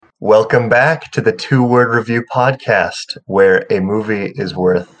Welcome back to the Two Word Review podcast, where a movie is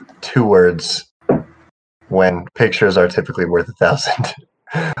worth 2 words when pictures are typically worth 1,000.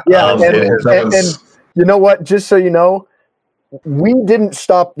 Yeah, and you know what? Just so you know, we didn't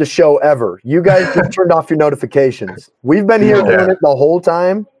stop the show ever. You guys just turned off your notifications. We've been here doing it the whole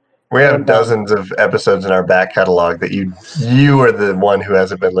time. We have dozens of episodes in our back catalog that you are the one who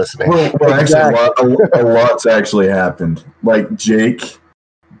hasn't been listening. Well actually, a lot's actually happened. Like Jake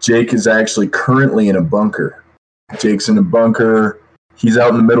is actually currently in a bunker. Jake's in a bunker. He's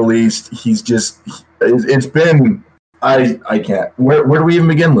out in the Middle East. It's been, I can't. Where do we even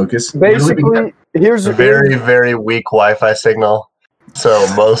begin, Lucas? Basically, here's a very, very weak Wi-Fi signal. So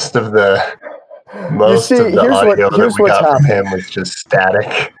most of the audio that we got from him was just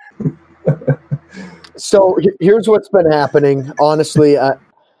static. So here's what's been happening. Honestly, I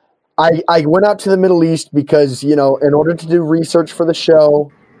went out to the Middle East because, in order to do research for the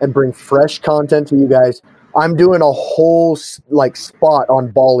show and bring fresh content to you guys, I'm doing a whole spot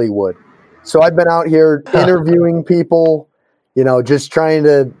on Bollywood. So I've been out here interviewing people, just trying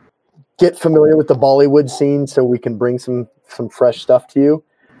to get familiar with the Bollywood scene so we can bring some fresh stuff to you.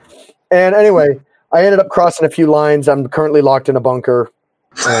 And anyway, I ended up crossing a few lines. I'm currently locked in a bunker.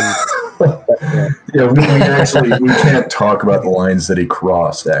 We can't talk about the lines that he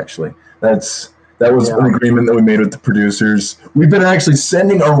crossed. Actually, that was an agreement that we made with the producers. We've been actually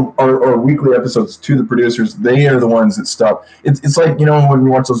sending our weekly episodes to the producers. They are the ones that stop. It's like, when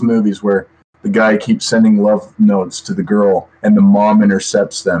you watch those movies where the guy keeps sending love notes to the girl and the mom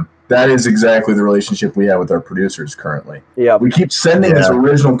intercepts them. That is exactly the relationship we have with our producers currently. Yeah, we keep sending this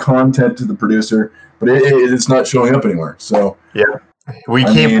original content to the producer, but it's not showing up anywhere. So yeah. We've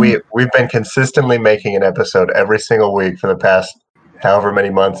been consistently making an episode every single week for the past however many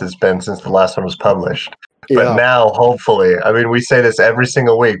months it's been since the last one was published. But now, hopefully, we say this every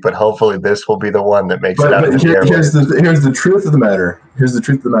single week, but hopefully this will be the one that makes it out of the air. Here's the truth of the matter. Here's the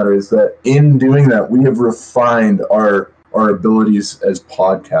truth of the matter is that in doing that, we have refined our abilities as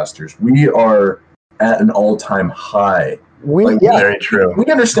podcasters. We are at an all-time high. Very true. We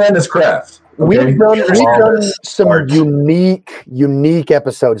understand this craft. Okay? We've done some unique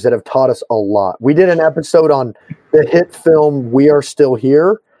episodes that have taught us a lot. We did an episode on the hit film We Are Still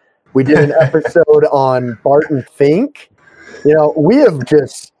Here. We did an episode on Barton Fink. We've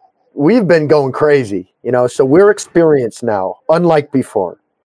been going crazy, so we're experienced now, unlike before.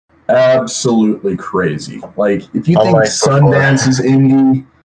 Absolutely crazy. Like, if you think Sundance is indie,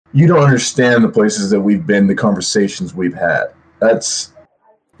 you don't understand the places that we've been, the conversations we've had. That's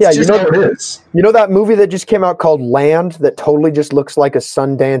how it is. You know that movie that just came out called Land that totally just looks like a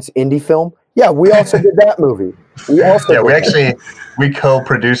Sundance indie film? Yeah, we also did that movie. We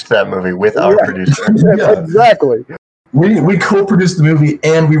co-produced that movie with our producer. Exactly. We co-produced the movie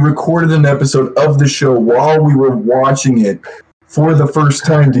and we recorded an episode of the show while we were watching it for the first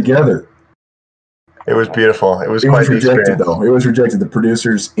time together. It was beautiful. It was rejected, though. It was rejected. The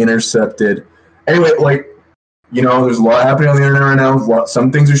producers intercepted. Anyway, there's a lot happening on the internet right now.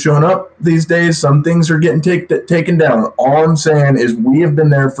 Some things are showing up these days. Some things are getting taken down. All I'm saying is we have been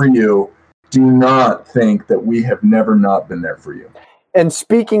there for you. Do not think that we have never not been there for you. And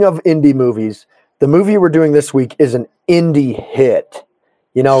speaking of indie movies, the movie we're doing this week is an indie hit.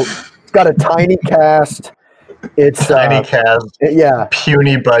 It's got a tiny cast. It's tiny cast. Yeah.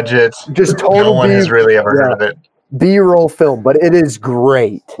 Puny budgets. Just total. No one has really ever heard of it. B-roll film, but it is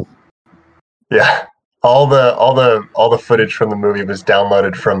great. Yeah. All the footage from the movie was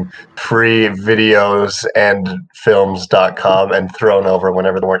downloaded from freevideosandfilms.com and thrown over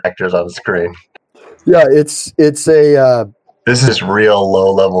whenever there weren't actors on the screen. Yeah, it's a this is real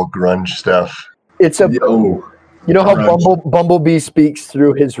low-level grunge stuff. It's a You know how Bumblebee speaks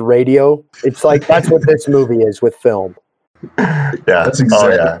through his radio? It's like that's what this movie is with film. Yeah. That's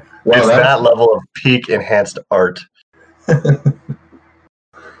exactly. Oh, yeah. Wow, it's that level of peak enhanced art.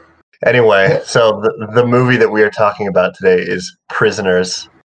 Anyway, so the movie that we are talking about today is Prisoners,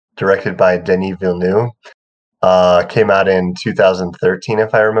 directed by Denis Villeneuve. Came out in 2013,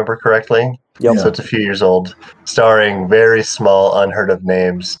 if I remember correctly. Yep. So it's a few years old. Starring very small, unheard of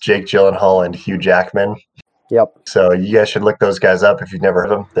names, Jake Gyllenhaal and Hugh Jackman. Yep. So you guys should look those guys up if you've never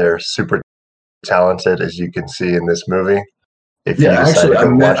heard of them. They're super talented, as you can see in this movie. I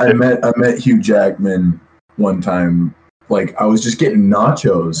met Hugh Jackman one time. Like, I was just getting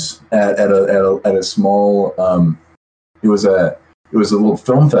nachos at a small. It was a little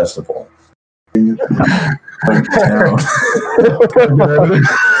film festival. He's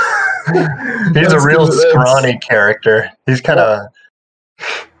a real scrawny character. He's kind of.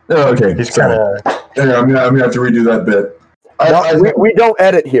 Oh, okay. He's kind of. I'm gonna have to redo that bit. we don't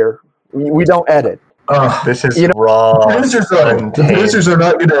edit here. We don't edit. This is You know, raw. The producers are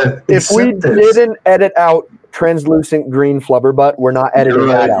not going to. If we didn't edit out translucent green flubber butt, we're not editing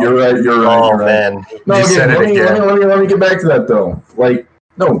that out. You're right. Oh man, No, you said it again. let me get back to that though. Like,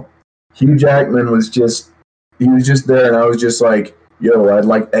 no, Hugh Jackman was just there, and I was just like, yo, I'd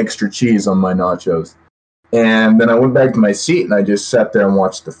like extra cheese on my nachos. And then I went back to my seat, and I just sat there and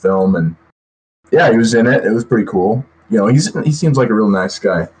watched the film, and yeah, he was in it. It was pretty cool. You know, he seems like a real nice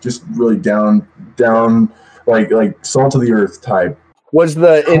guy, just really down, like salt of the earth type. Was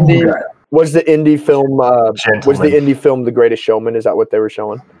the indie film The Greatest Showman? Is that what they were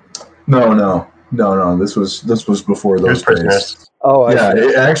showing? No. This was before those Prisoners. Oh, yeah,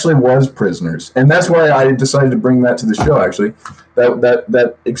 it actually was Prisoners, and that's why I decided to bring that to the show. Actually,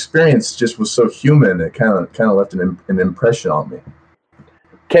 that experience just was so human. It kind of left an impression on me.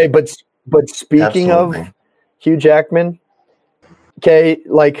 Okay, but speaking Absolutely. of Hugh Jackman, okay,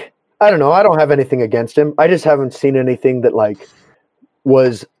 like I don't know, I don't have anything against him. I just haven't seen anything that like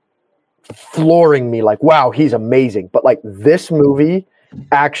was flooring me. Like, wow, he's amazing. But like this movie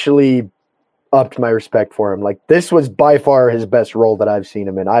actually upped my respect for him. Like this was by far his best role that I've seen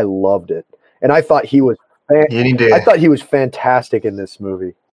him in. I loved it, and I thought he was. I thought he was fantastic in this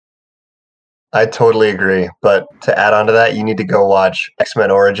movie. I totally agree. But to add on to that, you need to go watch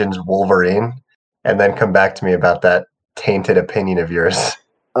X-Men Origins Wolverine, and then come back to me about that tainted opinion of yours.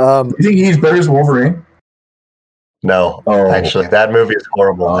 You think he's better as Wolverine? No, actually, that movie is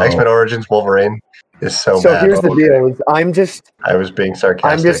horrible. X-Men Origins Wolverine is so bad. So here's the deal: is I was being sarcastic.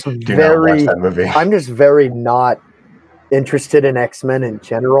 I'm just not watch that movie. I'm just very not interested in X-Men in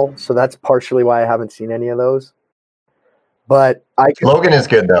general, so that's partially why I haven't seen any of those. But Logan is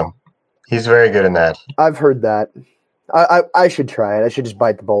good though. He's very good in that. I've heard that. I should try it. I should just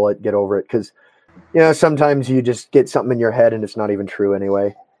bite the bullet, get over it, because sometimes you just get something in your head and it's not even true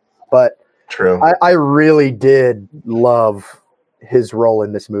anyway. But true. I really did love his role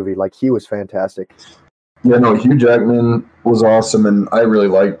in this movie. Like he was fantastic. Yeah, no, Hugh Jackman was awesome, and I really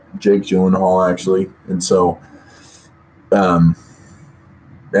liked Jake Gyllenhaal actually, and so,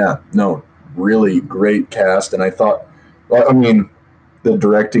 really great cast. And I thought, the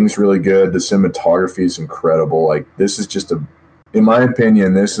directing's really good. The cinematography is incredible. Like this is just in my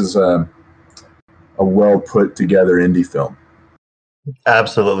opinion, this is a well put together indie film.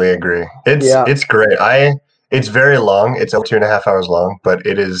 Absolutely agree. It's great. It's very long. It's 2.5 hours long, but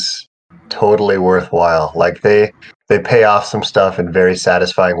it is totally worthwhile. Like they pay off some stuff in very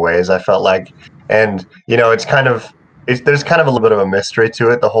satisfying ways, I felt like. And there's kind of a little bit of a mystery to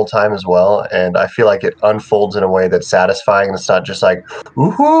it the whole time as well. And I feel like it unfolds in a way that's satisfying, and it's not just like,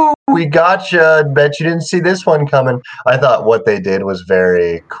 "Woohoo, we gotcha. Bet you didn't see this one coming." I thought what they did was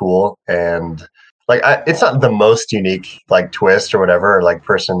very cool, and like it's not the most unique like twist or whatever, or like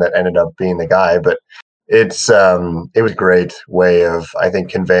person that ended up being the guy, but it was a great way of, I think,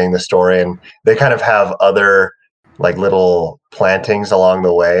 conveying the story. And they kind of have other like little plantings along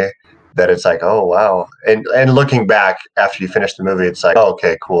the way that it's like, oh wow. And looking back after you finish the movie, it's like, oh,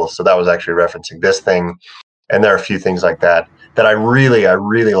 okay, cool. So that was actually referencing this thing. And there are a few things like that I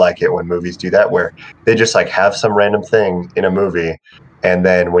really like it when movies do that, where they just like have some random thing in a movie, and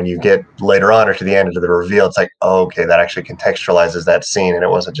then when you get later on or to the end of the reveal, it's like, oh, okay, that actually contextualizes that scene, and it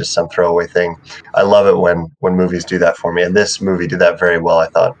wasn't just some throwaway thing. I love it when movies do that for me, and this movie did that very well, I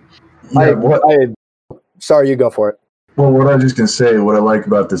thought. Sorry, you go for it. Well, what I was just going to say, what I like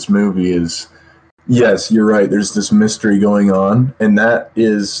about this movie is, yes, you're right, there's this mystery going on, and that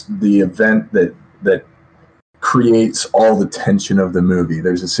is the event that creates all the tension of the movie.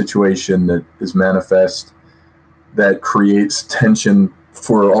 There's a situation that is manifest that creates tension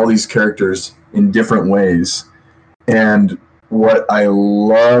for all these characters in different ways. And what I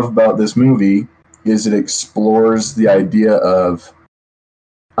love about this movie is it explores the idea of,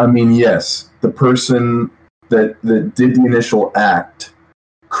 yes, the person that did the initial act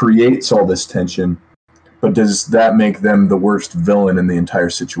creates all this tension, but does that make them the worst villain in the entire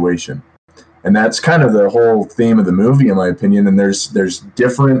situation? And that's kind of the whole theme of the movie, in my opinion. And there's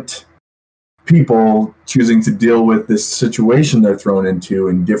different people choosing to deal with this situation they're thrown into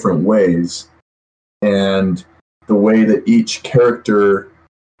in different ways. And the way that each character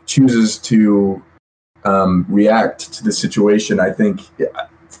chooses to react to the situation, I think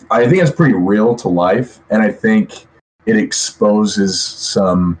it's pretty real to life, and I think it exposes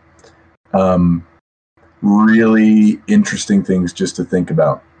some really interesting things just to think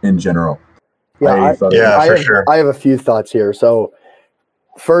about in general. Sure. I have a few thoughts here. So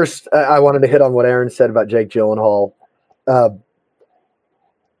first, I wanted to hit on what Aaron said about Jake Gyllenhaal.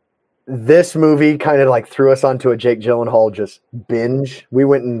 this movie kind of like threw us onto a Jake Gyllenhaal just binge. We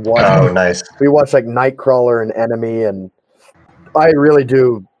went and watched. Oh, nice. We watched like Nightcrawler and Enemy, and I really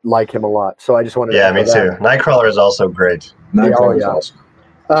do like him a lot. So I just wanted. Yeah, me too. Nightcrawler is also great. Nightcrawler is awesome.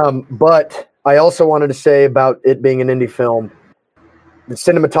 But I also wanted to say about it being an indie film, the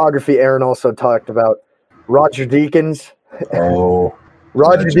cinematography. Aaron also talked about Roger Deakins. Oh.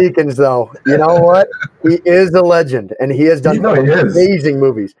 Roger Deakins, though, you know what? He is a legend, and he has done amazing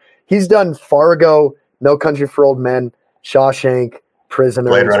movies. He's done Fargo, No Country for Old Men, Shawshank, Prisoners.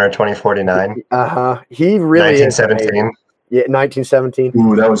 Blade Runner 2049. He really 1917. Yeah, 1917.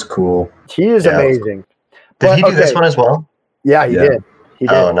 Ooh, that was cool. He is amazing. Did he do this one as well? Yeah, he did. He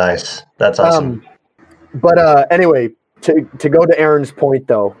did. Oh, nice. That's awesome. But anyway, to go to Aaron's point,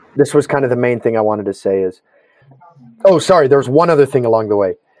 though, this was kind of the main thing I wanted to say is, oh, sorry, there was one other thing along the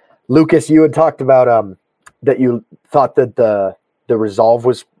way. Lucas, you had talked about that you thought that the resolve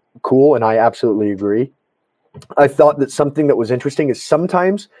was cool, and I absolutely agree. I thought that something that was interesting is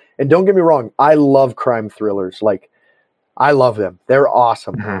sometimes, and don't get me wrong, I love crime thrillers. Like, I love them. They're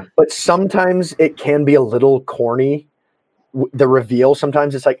awesome. Mm-hmm. But sometimes it can be a little corny. The reveal,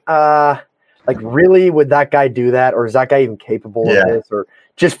 sometimes it's like really, would that guy do that? Or is that guy even capable of this? Or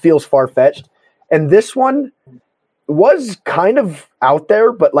just feels far-fetched. And this one was kind of out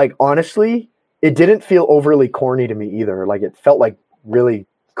there, but like, honestly, it didn't feel overly corny to me either. Like, it felt like really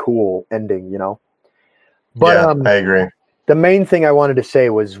cool ending, you know? But I agree. The main thing I wanted to say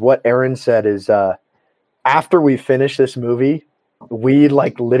was what Aaron said is after we finished this movie, we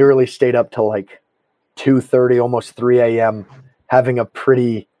like literally stayed up till like 2:30, almost 3 a.m. having a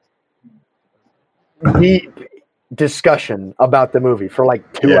pretty deep discussion about the movie for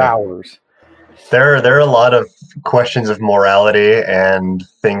like 2 hours. There are a lot of questions of morality and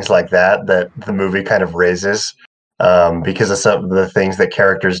things like that the movie kind of raises because of some of the things that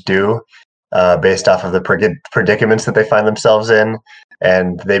characters do based off of the predicaments that they find themselves in,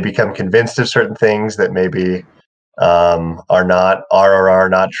 and they become convinced of certain things that maybe are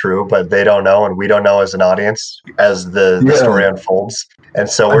not true, but they don't know, and we don't know as an audience as the story unfolds. And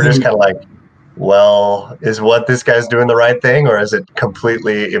so we're just kind of like, well, is what this guy's doing the right thing, or is it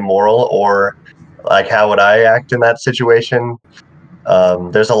completely immoral, or like how would I act in that situation?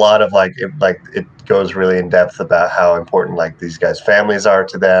 There's a lot of it goes really in depth about how important like these guys' families are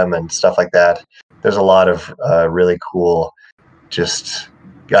to them and stuff like that. There's a lot of really cool I just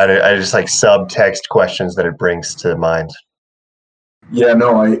like subtext questions that it brings to mind. Yeah,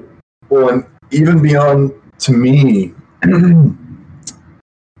 no, and even beyond, to me, and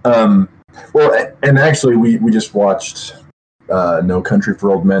actually we just watched No Country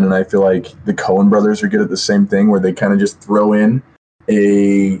for Old Men, and I feel like the Coen brothers are good at the same thing, where they kind of just throw in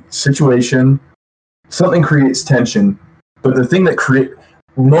a situation, something creates tension, but the thing that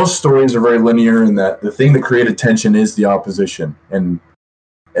most stories are very linear in that the thing that created tension is the opposition, and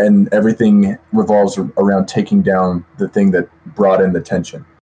everything revolves around taking down the thing that brought in the tension.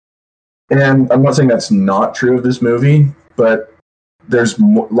 And I'm not saying that's not true of this movie, but there is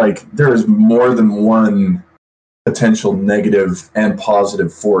more than one potential negative and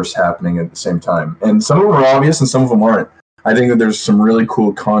positive force happening at the same time. And some of them are obvious and some of them aren't. I think that there's some really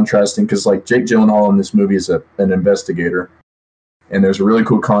cool contrasting, because like Jake Gyllenhaal in this movie is an investigator, and there's a really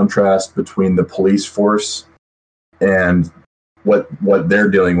cool contrast between the police force and what they're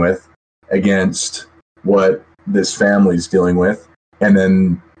dealing with against what this family's dealing with. And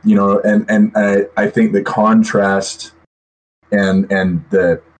then, you know, and I think the contrast and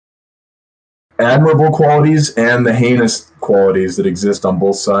the admirable qualities and the heinous qualities that exist on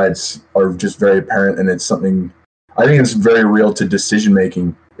both sides are just very apparent, and it's something I think it's very real to decision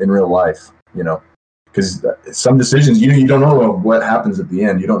making in real life, you know, because some decisions you don't know what happens at the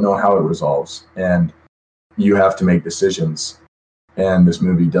end, you don't know how it resolves, and you have to make decisions. And this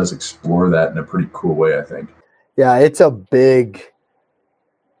movie does explore that in a pretty cool way, I think. Yeah, it's a big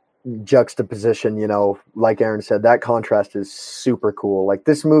juxtaposition, you know, like Aaron said, that contrast is super cool. Like,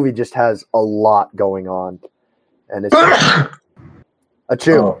 this movie just has a lot going on, and it's a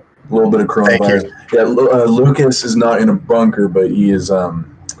chew. Oh, a little bit of coronavirus. Yeah, Lucas is not in a bunker, but he is,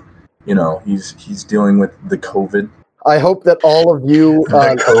 you know, he's dealing with the COVID. I hope that all of you,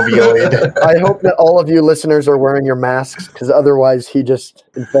 I hope that all of you listeners are wearing your masks, because otherwise he just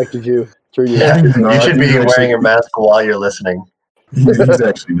infected you through you. Yeah, you should be wearing your mask while you're listening. He's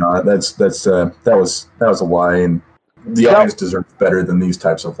actually not. That was a lie, and the audience deserves better than these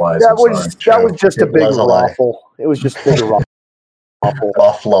types of lies. That was just a big raffle. It was just a big raffle.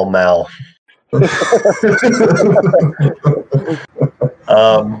 Buffalo Mel.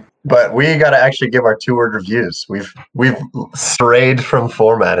 But we got to actually give our 2-word reviews. We've strayed from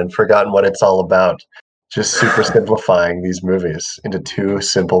format and forgotten what it's all about. Just super simplifying these movies into 2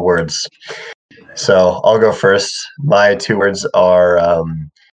 simple words. So I'll go first. My 2 words are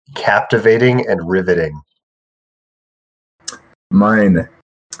captivating and riveting. Mine,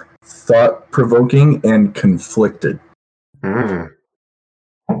 thought-provoking and conflicted. Mm.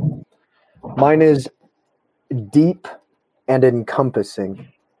 Mine is deep and encompassing.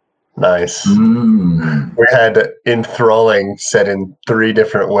 Nice. Mm. We had enthralling said in 3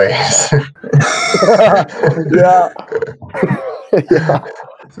 different ways. Yeah. Yeah.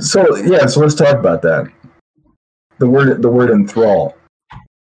 So let's talk about that. The word enthrall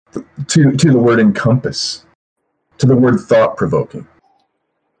to the word encompass, to the word thought-provoking,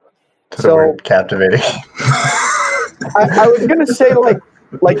 To the word captivating. I was gonna say like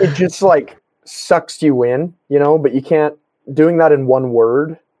it just like sucks you in, but you can't doing that in one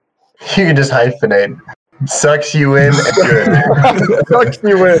word. You can just hyphenate. Sucks you in and good. Sucks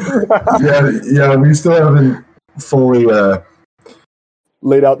you in. yeah. We still haven't fully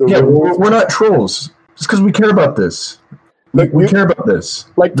laid out the rules. We're not trolls just because we care about this. We care about this.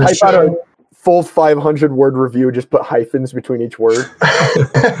 Like The type show- out a full 500-word review, just put hyphens between each word.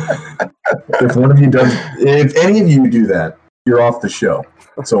 If any of you do that, you're off the show.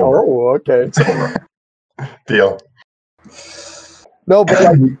 It's over. Oh, okay. It's over. Deal. No, but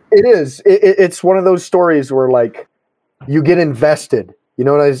like, it is. It's one of those stories where like you get invested. You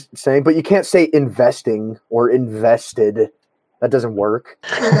know what I was saying? But you can't say investing or invested. That doesn't work.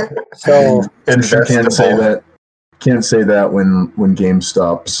 So You can't say that. Can't say that when game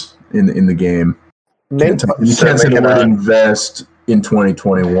stops in the game. You can't say the word invest in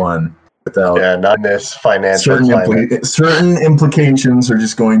 2021 without. Yeah, not in this financial climate. Certain implications are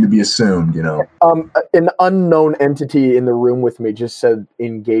just going to be assumed. an unknown entity in the room with me just said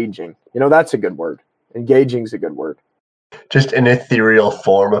engaging. That's a good word. Engaging is a good word. Just an ethereal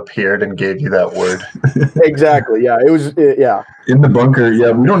form appeared and gave you that word. Exactly. Yeah. It was. Yeah. In the bunker.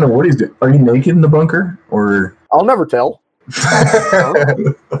 Yeah, we don't know what he's doing. Are you naked in the bunker or? I'll never tell.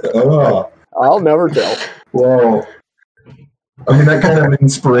 Oh, I'll never tell. well. I mean, that kind of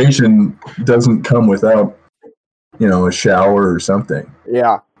inspiration doesn't come without, a shower or something.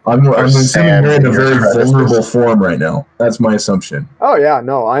 Yeah. I'm assuming you're in a your very crevices. vulnerable form right now. That's my assumption. Oh yeah.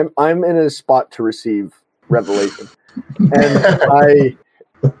 No, I'm in a spot to receive revelation, and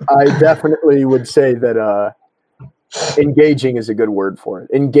I definitely would say that engaging is a good word for it.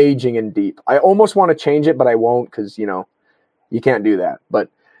 Engaging and deep. I almost want to change it, but I won't because you can't do that. But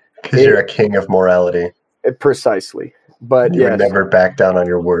Because you're a king of morality. Precisely. But You yes, would never back down on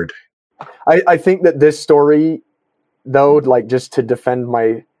your word. I think that this story, though, like just to defend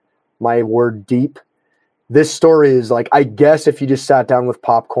my word deep, this story is like, I guess if you just sat down with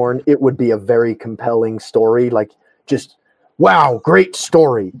popcorn, it would be a very compelling story. Like just, wow, great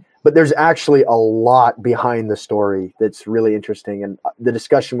story. But there's actually a lot behind the story that's really interesting. And the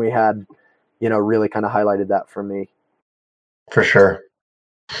discussion we had, really kind of highlighted that for me. For sure.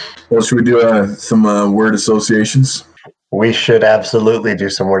 Well, should we do some word associations? We should absolutely do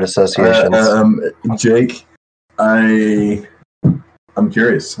some word associations. Jake, I'm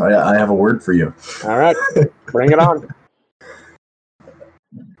curious. I have a word for you. All right, bring it on.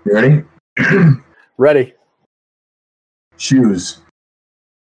 You ready? Ready. Shoes.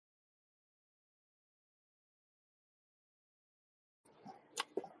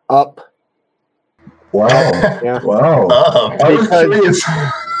 Up. Wow. Yeah. Wow. I was curious.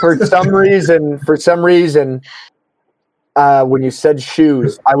 For some reason, when you said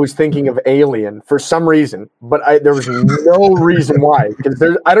shoes, I was thinking of Alien for some reason, but there was no reason why,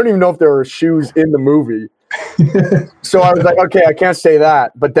 because I don't even know if there are shoes in the movie. So I was like, okay, I can't say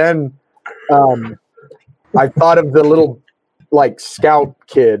that. But then I thought of the little scout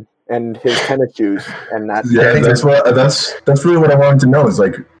kid and his tennis shoes, and that. Yeah, that's really what I wanted to know. Is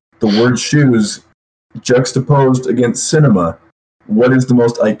like the word shoes juxtaposed against cinema. What is the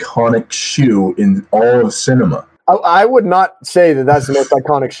most iconic shoe in all of cinema? I would not say that that's the most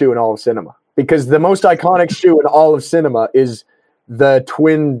iconic shoe in all of cinema, because the most iconic shoe in all of cinema is the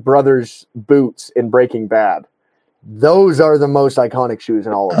twin brothers' boots in Breaking Bad. Those are the most iconic shoes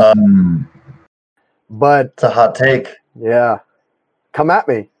in all of them. But It's a hot take. yeah, come at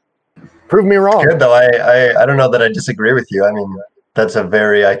me. Prove me wrong. Good though. I don't know that I disagree with you. I mean, that's a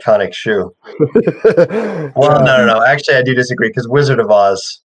very iconic shoe. Well, no. Actually, I do disagree, because Wizard of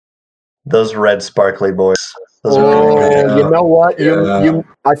Oz, those red sparkly boys. Those are pretty good. Yeah. You know what? Yeah.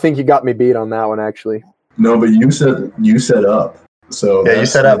 I think you got me beat on that one, actually. No, but you said up. So Yeah, you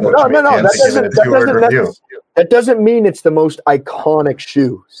set up. No. That That doesn't mean it's the most iconic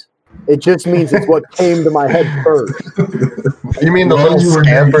shoes. It just means it's what came to my head first. You mean the While little you were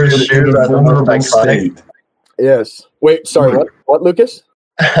scamper naked shoes in a are the most vulnerable iconic? state. Yes. Wait, sorry, what? What, Lucas?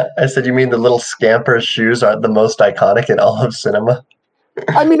 I said, you mean the little scamper shoes aren't the most iconic in all of cinema?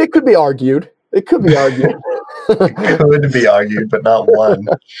 I mean, it could be argued. It could be argued. Could be argued, but not one.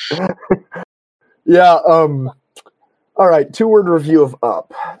 Yeah. All right. 2-word review of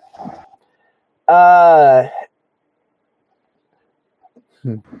Up. I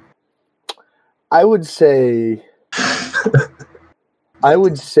would say.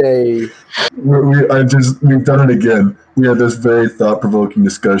 We've done it again. We had this very thought-provoking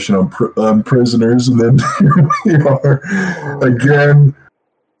discussion on prisoners, and then here we are again.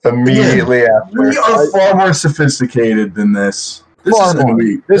 Immediately after. We are far more sophisticated than this. This Far isn't more.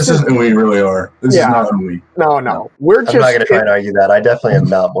 we. This This isn't we really are. This Yeah. is not we. No. We're I'm just. not going to try and argue that. I definitely am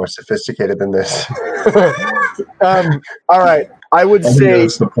not more sophisticated than this. All right. I would I think say.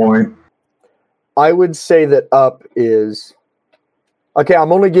 that's the point. I would say that Up is. Okay,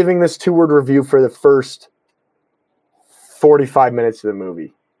 I'm only giving this 2-word review for the first 45 minutes of the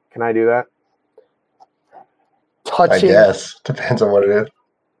movie. Can I do that? I Touching, guess. Depends on what it is.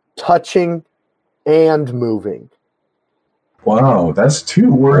 touching, and moving. Wow, that's 2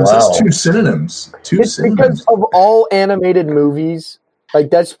 words. Wow. That's 2 synonyms. Two It's because synonyms. of all animated movies, like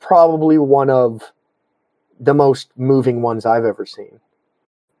that's probably one of the most moving ones I've ever seen.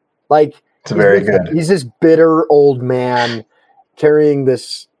 Like It's very good. He's this bitter old man carrying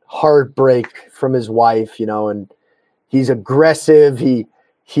this heartbreak from his wife, and he's aggressive. He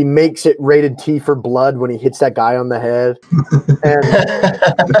makes it rated T for blood when he hits that guy on the head.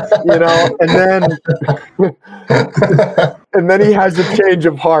 And then he has a change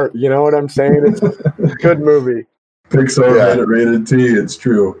of heart. You know what I'm saying? It's a good movie. Pixar Yeah. had it rated T. It's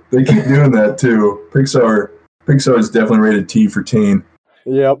true. They keep doing that too. Pixar is definitely rated T for teen.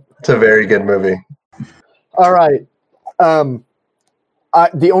 Yep. It's a very good movie. All right.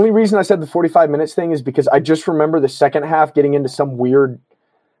 The only reason I said the 45 minutes thing is because I just remember the second half getting into some weird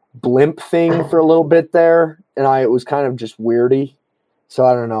blimp thing for a little bit there, and it was kind of just weirdy. So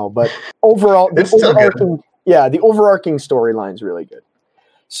I don't know, but overall, the It's still good. overarching storyline's really good.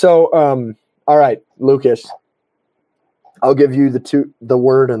 So, all right, Lucas, I'll give you the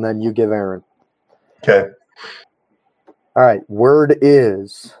word, and then you give Aaron. Okay. All right, word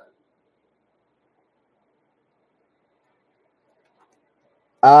is.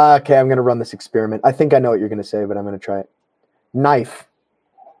 Okay, I'm going to run this experiment. I think I know what you're going to say, but I'm going to try it. Knife.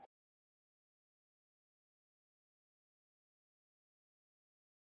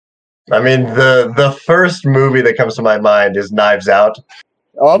 I mean, the first movie that comes to my mind is Knives Out.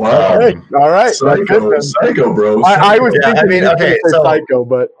 Oh, Wow. okay. All right. Psycho, bro. I was Yeah, I thinking mean, you were okay, gonna say so- Psycho,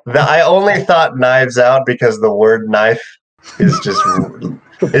 but I only thought Knives Out because the word knife is just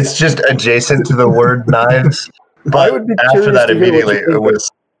it's just adjacent to the word knives. I But would be after curious that, to hear what you immediately think. it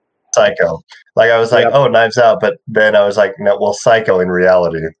was Psycho. Like I was like, Yep. oh, Knives Out, but then I was like, no, well, Psycho in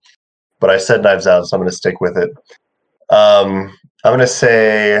reality. But I said Knives Out, so I'm going to stick with it. I'm going to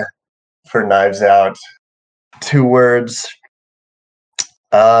say for Knives Out, 2 words.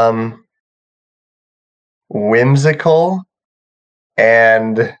 Whimsical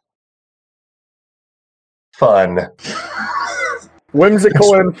and fun.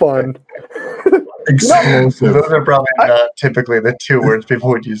 whimsical and fun. Explosive. Those are probably not typically the 2 words people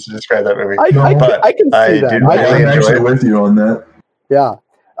would use to describe that movie. I can see I that. do I'm really enjoy actually it. with you on that. Yeah.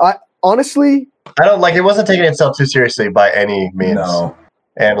 Honestly, I don't like it. Wasn't taking itself too seriously by any means, No.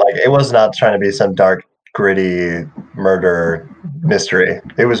 and like it was not trying to be some dark, gritty murder mystery.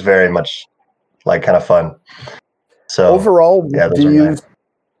 It was very much like kind of fun. So overall, yeah, those do are you mine.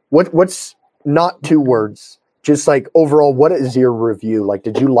 what's not 2 words? Just like overall, what is your review? Like,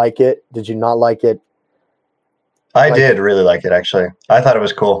 did you like it? Did you not like it? I like- did really like it actually. I thought it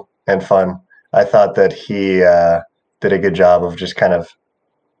was cool and fun. I thought that he did a good job of just kind of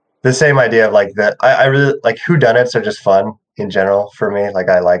the same idea of like that. I really like whodunits are just fun in general for me. Like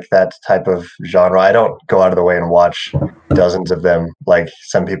I like that type of genre. I don't go out of the way and watch dozens of them like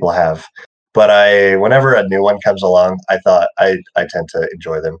some people have. But whenever a new one comes along, I tend to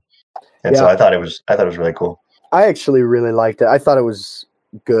enjoy them. And so Yeah. I thought it was really cool. I actually really liked it. I thought it was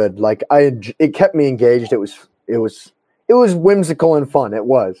good. Like it kept me engaged. It was whimsical and fun. It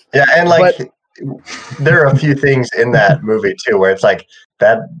was. Yeah, and like there are a few things in that movie too where it's like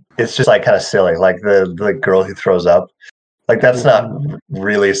that it's just like kind of silly. Like the girl who throws up. Like that's not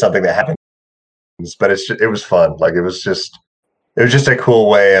really something that happens, but it was fun. Like it was just a cool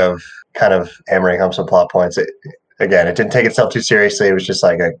way of kind of hammering home some plot points. It didn't take itself too seriously. It was just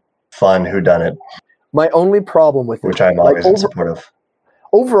like a fun whodunit, My only problem with which it, I'm like, always in support of.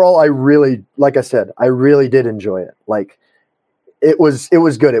 overall, I really, like I said, I really did enjoy it. Like, it was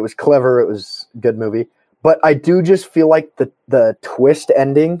good. It was clever. It was a good movie. But I do just feel like the twist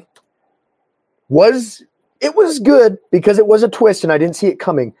ending was good because it was a twist and I didn't see it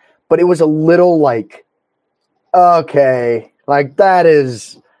coming. But it was a little like, okay, like that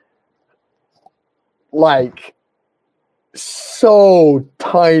is like so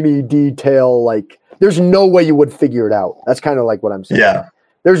tiny detail. Like, there's no way you would figure it out. That's kind of like what I'm saying. Yeah.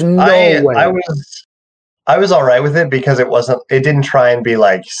 There's no way. I was all right with it because it didn't try and be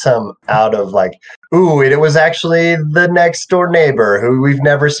like some out of like, ooh, it was actually the next door neighbor who we've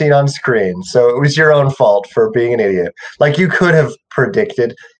never seen on screen. So it was your own fault for being an idiot. Like, you could have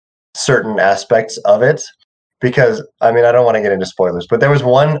predicted certain aspects of it because, I mean, I don't want to get into spoilers, but there was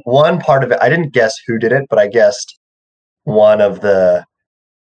one part of it. I didn't guess who did it, but I guessed the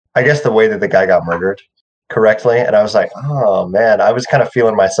way that the guy got murdered correctly, and I was like, oh man, I was kind of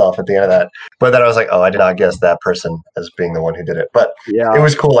feeling myself at the end of that, but then I was like, oh, I did not guess that person as being the one who did it. But Yeah. it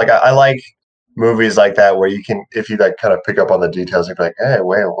was cool. Like, I like movies like that where you can, if you like kind of pick up on the details, you're like, hey,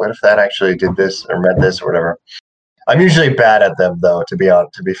 wait, what if that actually did this or meant this or whatever. I'm usually bad at them though, to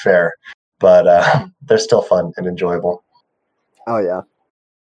be fair, but they're still fun and enjoyable. Oh yeah.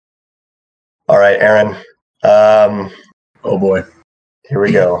 All right, Aaron. Oh boy, Here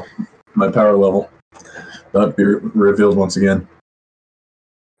we go. my power level not be revealed once again.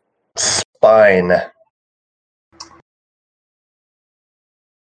 Spine.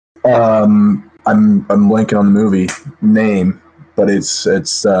 I'm blanking on the movie name, but it's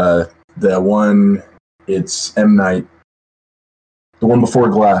the one. It's M. Night, the one before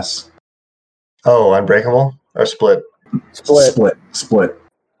Glass. Oh, Unbreakable or Split? Split.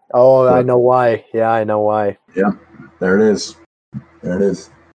 Oh, I know why. Yeah, I know why. Yeah, there it is. Yeah.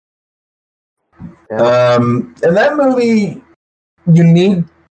 And that movie, you need.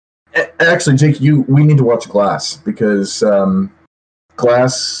 Actually, Jake, we need to watch Glass because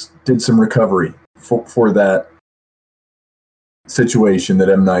Glass did some recovery for that situation that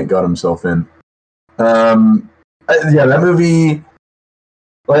M. Night got himself in. Yeah, that movie.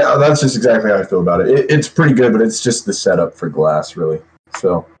 Like, that's just exactly how I feel about it. It's pretty good, but it's just the setup for Glass, really.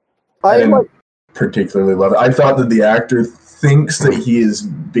 So I didn't particularly love it. I thought that the actor thinks that he is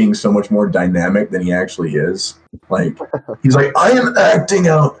being so much more dynamic than he actually is. Like, he's like, I am acting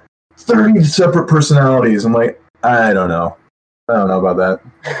out 30 separate personalities. I'm like, I don't know about that.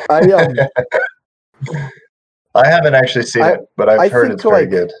 I haven't actually seen it, but I've heard it's very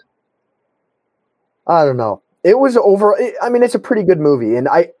good. I don't know. It was I mean, it's a pretty good movie, and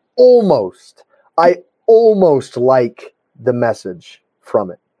I almost like the message from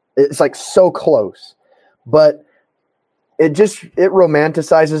it. It's like so close, but it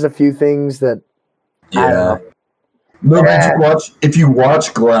romanticizes a few things that. Yeah. No, if you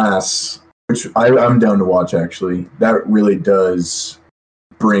watch Glass, which I'm down to watch actually, that really does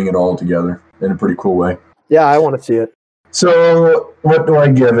bring it all together in a pretty cool way. Yeah, I want to see it. So, what do I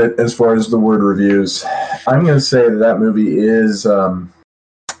give it as far as the word reviews? I'm going to say that movie is,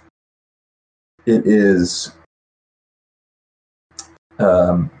 it is,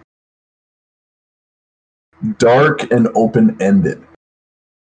 dark and open-ended.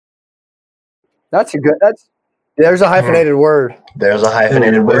 There's a hyphenated word. There's a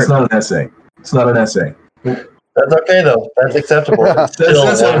hyphenated word. It's not an essay. It's not an essay. That's okay though. That's acceptable. That's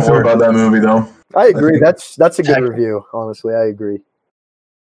how I feel about that movie, though. I agree. That's a good review. Honestly, I agree.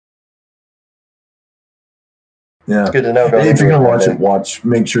 Yeah, it's good to know. If you're gonna watch.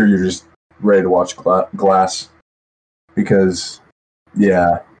 Make sure you're just ready to watch Glass, because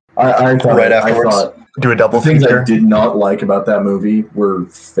I thought right afterwards. Do a double feature. The things I did not like about that movie were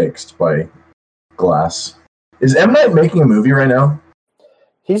fixed by Glass. Is M. Night making a movie right now?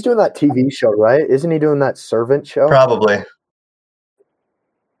 He's doing that TV show, right? Isn't he doing that Servant show? Probably.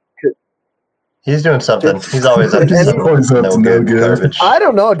 He's doing something. He's always up to no good garbage. I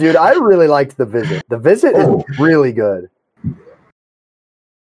don't know, dude. I really liked The Visit. The Visit is really good.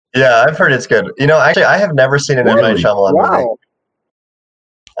 Yeah, I've heard it's good. You know, actually, I have never seen an M. Night Shyamalan movie.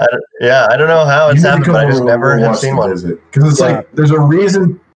 I don't know how it's happened, but I just never have seen one. Because it's like there's a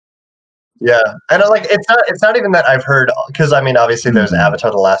reason. Yeah, and it's not even that I've heard, because I mean, obviously there's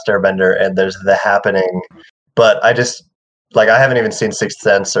Avatar: The Last Airbender and there's The Happening, but I just I haven't even seen Sixth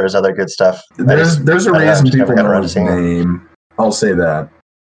Sense or his other good stuff. There's a reason people know his name. I'll say that,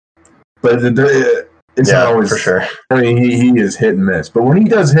 but it's not always for sure. I mean, he is hit and miss, but when he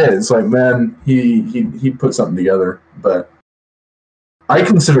does hit, it's like, man, he put something together. But I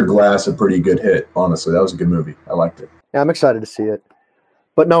consider Glass a pretty good hit. Honestly, that was a good movie. I liked it. Yeah, I'm excited to see it.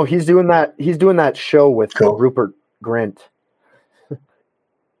 But no, he's doing that show with Rupert Grint.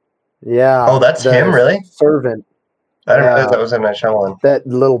 Yeah. Oh, that's the him, really? Servant. I didn't realize that was M. Night Shyamalan. That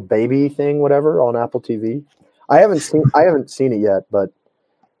little baby thing, whatever, on Apple TV. I haven't seen it yet, but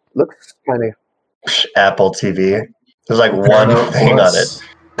looks kind of. Apple TV. There's like one thing on it.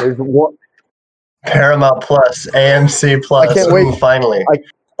 There's one. Paramount Plus, AMC Plus. I can't wait. Ooh, finally.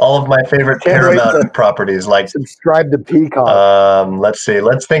 All of my favorite Can't wait Paramount properties. Like, subscribe to Peacock. let's see.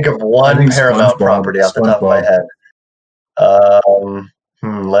 Let's think of one Paramount property off the top of my head.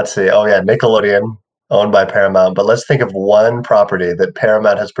 Let's see. Oh yeah, Nickelodeon, owned by Paramount. But let's think of one property that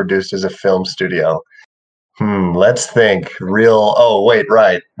Paramount has produced as a film studio. Let's think. Oh, wait,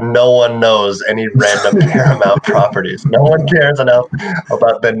 right. No one knows any random Paramount properties. No one cares enough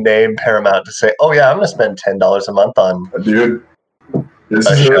about the name Paramount to say, "Oh yeah, I'm going to spend $10 a month on dude." This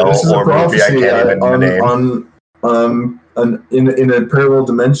a is show a or movie I can't even name." In a parallel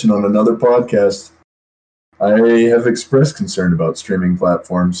dimension on another podcast, I have expressed concern about streaming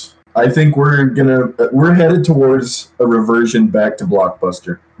platforms. I think we're headed towards a reversion back to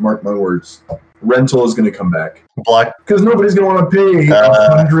Blockbuster. Mark my words. Rental is going to come back because nobody's going to want to pay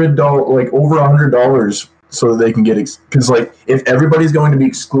 $100, like over $100, so they can get because like if everybody's going to be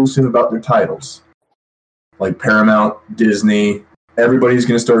exclusive about their titles, like Paramount, Disney, everybody's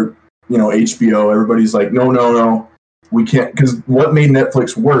going to start, HBO. Everybody's like, no, we can't, because what made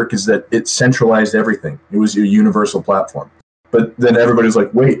Netflix work is that it centralized everything. It was a universal platform. But then everybody's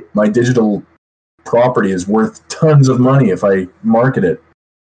like, wait, my digital property is worth tons of money if I market it.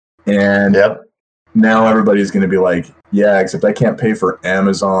 And now everybody's going to be like, yeah, except I can't pay for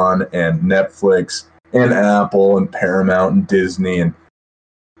Amazon and Netflix and Apple and Paramount and Disney. And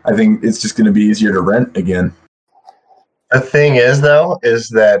I think it's just going to be easier to rent again. The thing is, though, is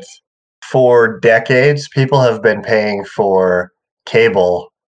that for decades, people have been paying for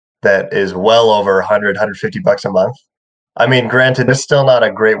cable that is well over $100, $150 a month. I mean, granted, it's still not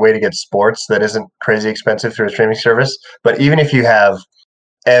a great way to get sports that isn't crazy expensive through a streaming service. But even if you have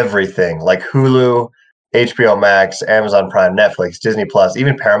everything like Hulu, HBO Max, Amazon Prime, Netflix, Disney Plus,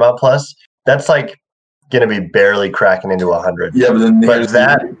 even Paramount Plus, that's like going to be barely cracking into 100. Yeah, but then I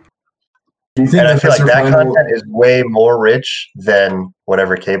feel like that content is way more rich than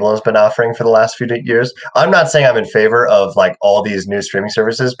whatever cable has been offering for the last few years. I'm not saying I'm in favor of like all these new streaming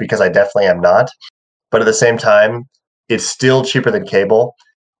services because I definitely am not. But at the same time, it's still cheaper than cable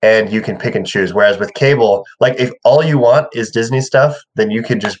and you can pick and choose. Whereas with cable, like if all you want is Disney stuff, then you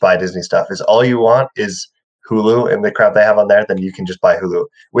can just buy Disney stuff. If all you want is Hulu and the crap they have on there, then you can just buy Hulu.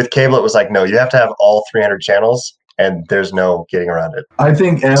 With cable, it was like, no, you have to have all 300 channels. And there's no getting around it. I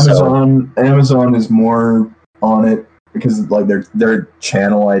think Amazon is more on it because like their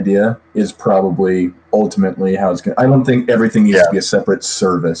channel idea is probably ultimately how it's going. I don't think everything needs to be a separate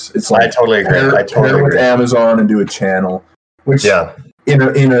service. It's like I totally agree. Pair with Amazon and do a channel, which in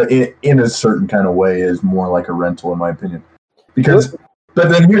a certain kind of way is more like a rental in my opinion. But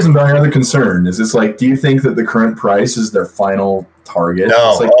then here's my other concern: is it's like, do you think that the current price is their final target?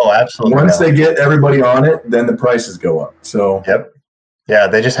 No, like, absolutely. Once they get everybody on it, then the prices go up. So yeah,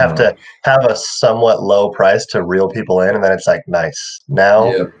 they just have to have a somewhat low price to reel people in, and then it's like, nice.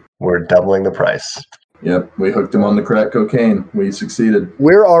 Now we're doubling the price. Yep, we hooked them on the crack cocaine. We succeeded.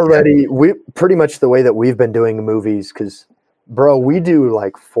 We pretty much the way that we've been doing movies because. Bro, we do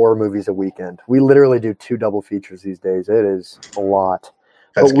like 4 movies a weekend. We literally do 2 double features these days. It is a lot.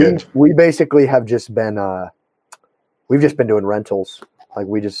 That's good. We basically have just been we've just been doing rentals. Like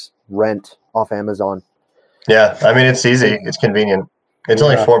we just rent off Amazon. Yeah, I mean it's easy. It's convenient. It's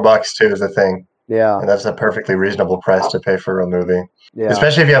only $4 too is the thing. Yeah. And that's a perfectly reasonable price to pay for a movie. Yeah.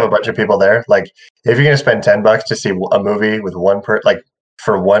 Especially if you have a bunch of people there. Like if you're gonna spend $10 to see a movie with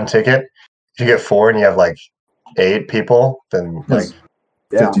for one ticket, if you get 4 and you have like 8 people, then like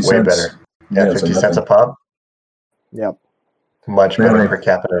 50 way cents. better. Yeah, 50 cents a pop. Yep. Much better per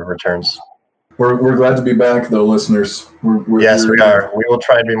capita returns. We're glad to be back, though, listeners. Yes, we are. We will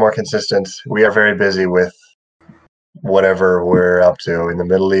try and be more consistent. We are very busy with whatever we're up to in the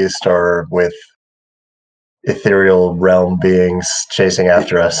Middle East or with ethereal realm beings chasing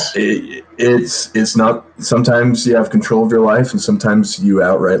after us. It's not. Sometimes you have control of your life, and sometimes you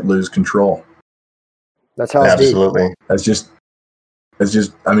outright lose control. That's how absolutely. That's just.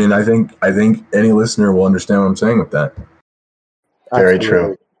 I mean, I think any listener will understand what I'm saying with that. Very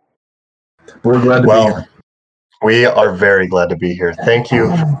true. We're glad to be here. We are very glad to be here. Thank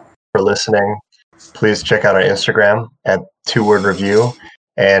you for listening. Please check out our Instagram at 2Word Review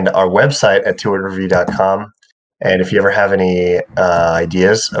and our website at 2wordreview.com. And if you ever have any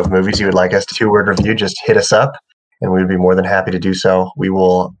ideas of movies you would like us to 2Word Review, just hit us up and we'd be more than happy to do so. We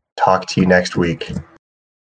will talk to you next week.